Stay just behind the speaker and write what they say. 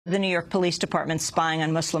The New York Police Department spying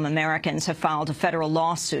on Muslim Americans have filed a federal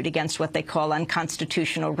lawsuit against what they call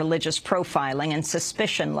unconstitutional religious profiling and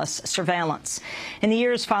suspicionless surveillance. In the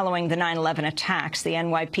years following the 9/11 attacks, the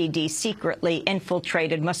NYPD secretly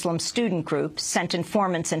infiltrated Muslim student groups, sent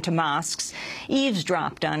informants into mosques,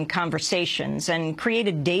 eavesdropped on conversations, and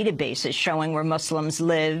created databases showing where Muslims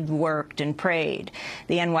lived, worked, and prayed.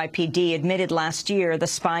 The NYPD admitted last year the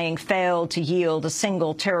spying failed to yield a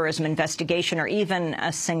single terrorism investigation or even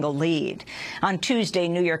a single lead. On Tuesday,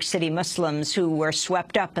 New York City Muslims who were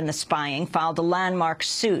swept up in the spying filed a landmark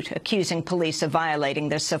suit accusing police of violating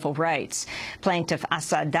their civil rights. Plaintiff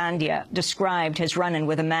Asad Dandia described his run-in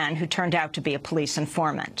with a man who turned out to be a police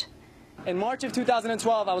informant. In March of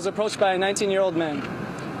 2012, I was approached by a 19-year-old man.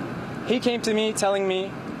 He came to me telling me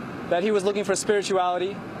that he was looking for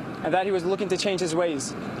spirituality and that he was looking to change his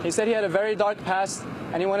ways. He said he had a very dark past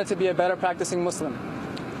and he wanted to be a better practicing Muslim.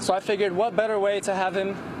 So I figured what better way to have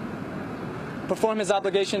him perform his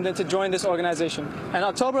obligation than to join this organization. In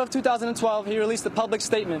October of 2012, he released a public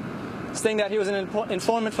statement saying that he was an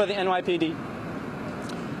informant for the NYPD.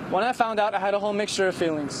 When I found out, I had a whole mixture of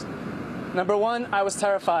feelings. Number one, I was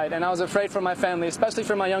terrified and I was afraid for my family, especially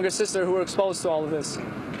for my younger sister who were exposed to all of this.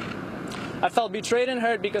 I felt betrayed and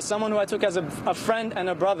hurt because someone who I took as a friend and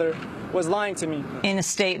a brother was lying to me. In a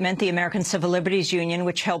statement, the American Civil Liberties Union,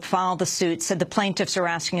 which helped file the suit, said the plaintiffs are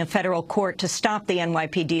asking a federal court to stop the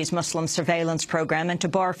NYPD's Muslim surveillance program and to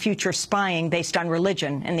bar future spying based on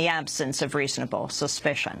religion in the absence of reasonable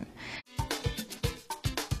suspicion.